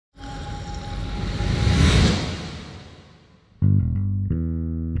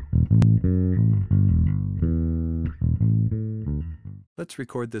Let's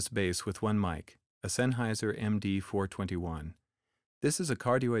record this bass with one mic, a Sennheiser MD421. This is a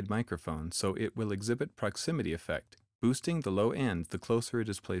cardioid microphone, so it will exhibit proximity effect, boosting the low end the closer it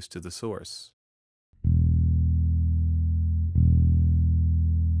is placed to the source.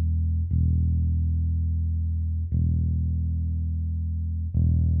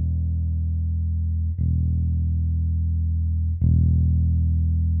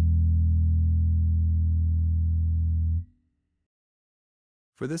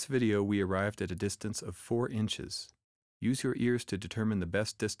 For this video, we arrived at a distance of 4 inches. Use your ears to determine the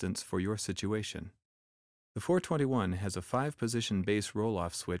best distance for your situation. The 421 has a 5-position bass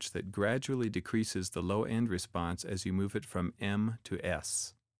roll-off switch that gradually decreases the low-end response as you move it from M to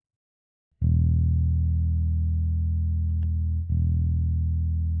S.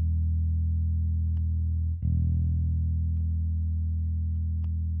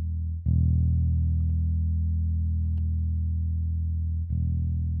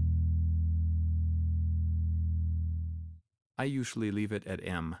 I usually leave it at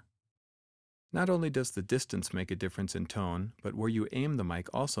M. Not only does the distance make a difference in tone, but where you aim the mic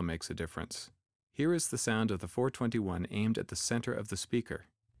also makes a difference. Here is the sound of the 421 aimed at the center of the speaker.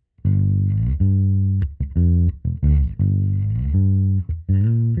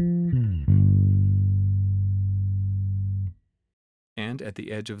 And at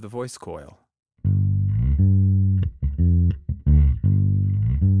the edge of the voice coil.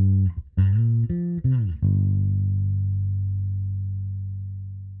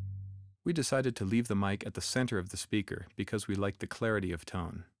 We decided to leave the mic at the center of the speaker because we like the clarity of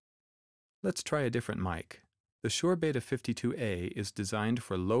tone. Let's try a different mic. The Shure Beta 52A is designed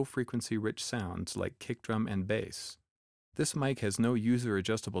for low-frequency rich sounds like kick drum and bass. This mic has no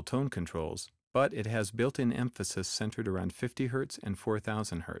user-adjustable tone controls, but it has built-in emphasis centered around 50 Hz and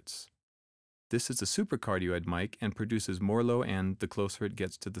 4000 Hz. This is a supercardioid mic and produces more low end the closer it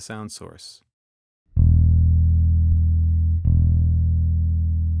gets to the sound source.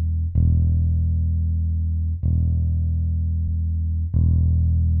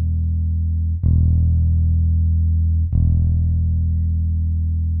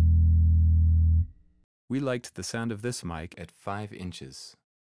 We liked the sound of this mic at 5 inches.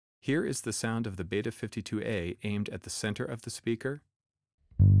 Here is the sound of the Beta 52A aimed at the center of the speaker.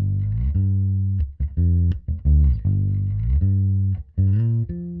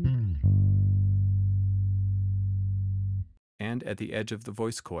 And at the edge of the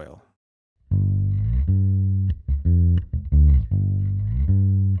voice coil.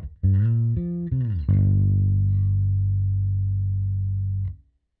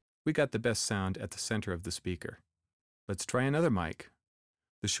 We got the best sound at the center of the speaker. Let's try another mic.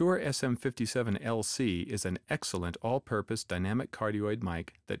 The Shure SM57LC is an excellent all-purpose dynamic cardioid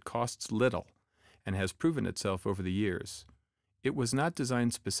mic that costs little and has proven itself over the years. It was not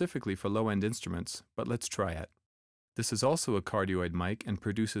designed specifically for low-end instruments, but let's try it. This is also a cardioid mic and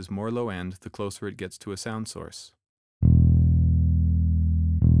produces more low-end the closer it gets to a sound source.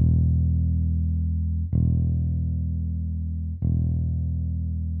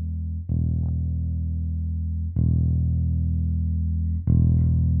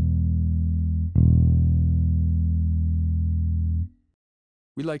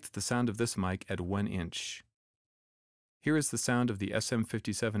 We liked the sound of this mic at 1 inch. Here is the sound of the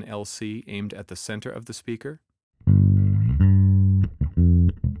SM57LC aimed at the center of the speaker.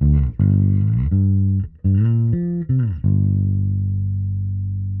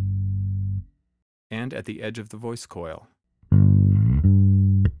 And at the edge of the voice coil.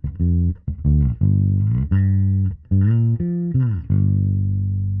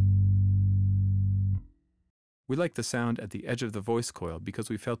 We like the sound at the edge of the voice coil because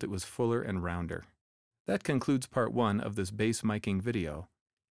we felt it was fuller and rounder. That concludes part 1 of this bass miking video.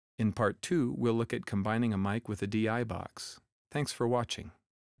 In part 2, we'll look at combining a mic with a DI box. Thanks for watching.